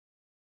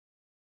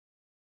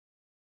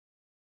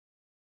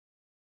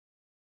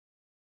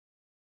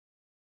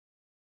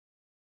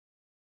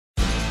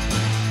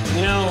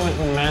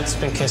Matt's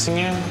been kissing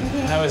you?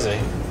 How is he?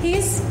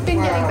 He's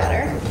been getting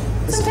better.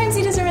 Sometimes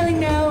he doesn't really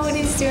know what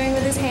he's doing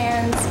with his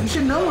hands. You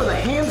should know where the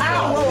hands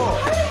go.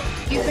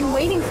 You've been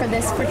waiting for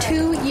this for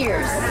 2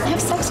 years.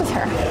 Have sex with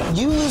her.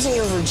 You losing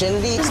your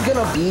virginity is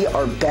gonna be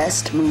our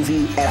best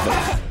movie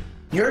ever.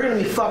 You're gonna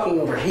be fucking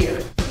over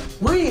here.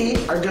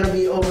 We are gonna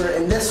be over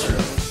in this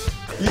room.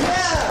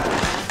 Yeah!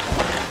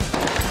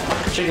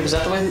 Jacob, is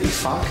that the way that you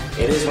fuck?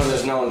 It is when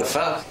there's no one to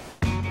fuck.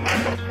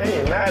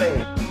 Hey,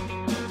 Maddie.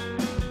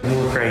 You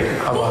look great.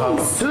 Hubba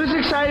hubba. Who's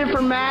excited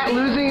for Matt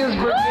losing his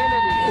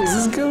virginity? This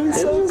is going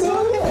so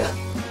good.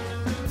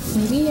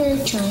 Maybe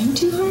you're trying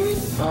too hard?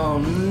 Oh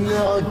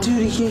no,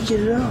 dude, he can't get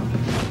it up.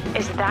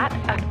 Is that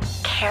a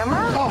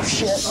camera? Oh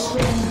shit.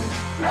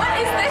 What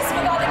is this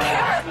with all the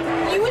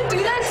cameras? You would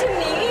do that to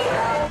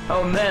me?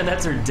 Oh man,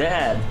 that's her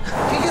dad.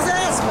 Kick his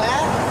ass,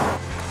 Matt.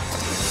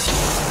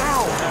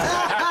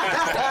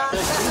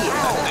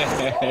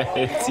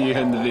 It's you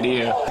in the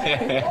video.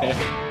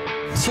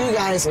 Two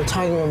guys are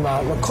talking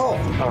about Nicole.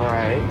 All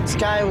right. This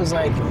guy was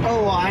like,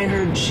 oh, I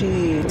heard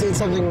she did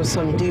something with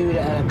some dude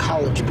at a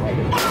college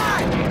party.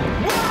 Why?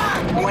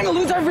 We're going to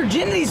lose our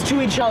virginities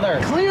to each other.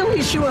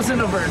 Clearly she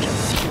wasn't a virgin.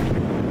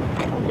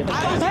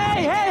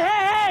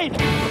 Hey!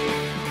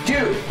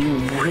 Dude, you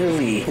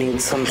really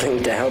need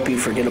something to help you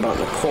forget about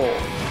Nicole.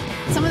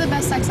 Some of the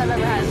best sex I've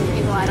ever had is with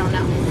people I don't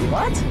know.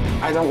 What?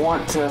 I don't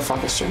want to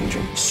fuck a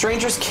stranger.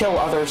 Strangers kill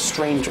other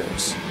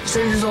strangers.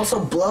 Strangers also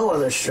blow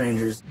other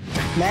strangers.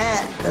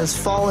 Matt has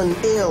fallen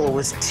ill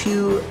with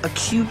 2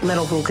 acute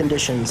medical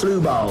conditions,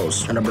 blue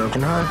balls and a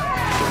broken heart.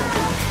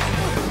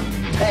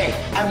 Hey,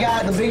 I've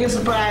got the biggest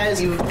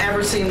surprise you've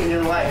ever seen in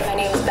your life. My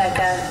name's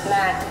Becca.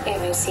 Matt,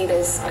 if you see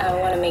this, I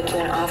want to make you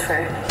an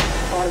offer.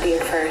 I want to be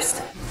your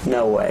first.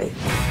 No way.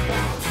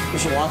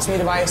 She wants me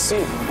to buy a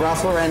suit.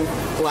 Ralph Lauren,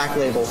 Black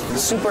Label.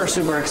 Super,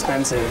 super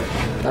expensive.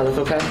 I look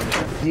okay?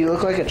 You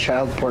look like a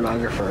child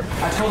pornographer.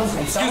 I told him.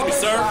 Excuse me,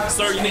 sir.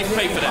 Sir, you need to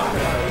pay for that.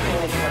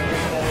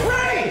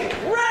 Ray!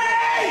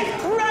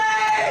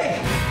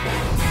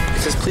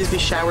 It says, please be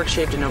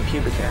shower-shaped and no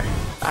pubic hair.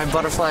 I have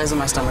butterflies in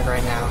my stomach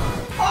right now.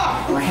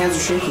 My hands are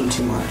shaking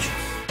too much.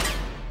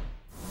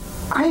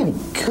 I am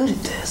good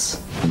at this.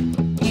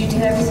 You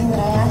do everything that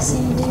I asked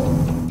you to do?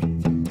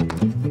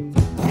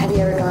 Have you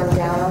ever gone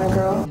down on a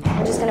girl?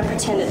 I'm just gonna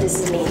pretend that this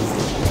is me.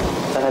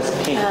 That has a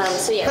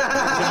penis. So yeah.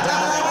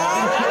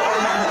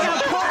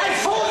 I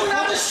told you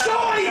not to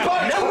show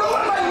anybody! You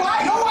ruined my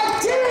life! No, I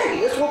didn't!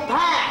 This will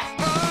pass!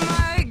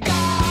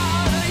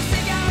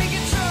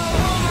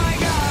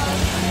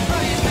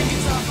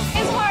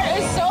 His heart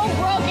is so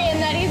broken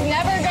that he's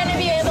never gonna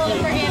be able to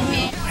forgive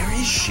me. Where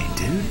is she,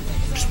 dude?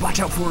 Just watch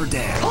out for her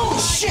dad. Oh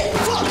shit!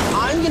 Fuck!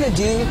 I'm gonna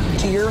do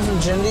to your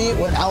virginity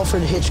what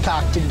Alfred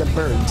Hitchcock did to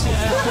birds.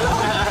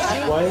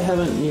 Why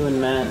haven't you and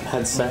Matt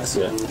had sex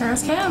yet?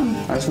 Ask him.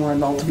 I just want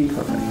it all to be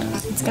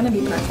perfect. It's gonna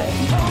be perfect.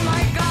 Oh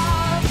my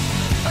god,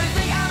 I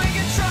think I'm in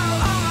control.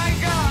 Oh my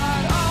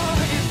god, oh,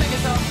 you think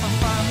it's all for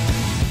fun.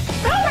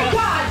 Oh my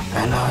god! I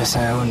know I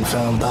said I wouldn't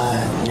film,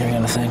 but you're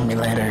gonna thank me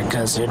later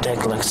because your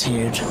dick looks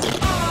huge.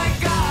 Oh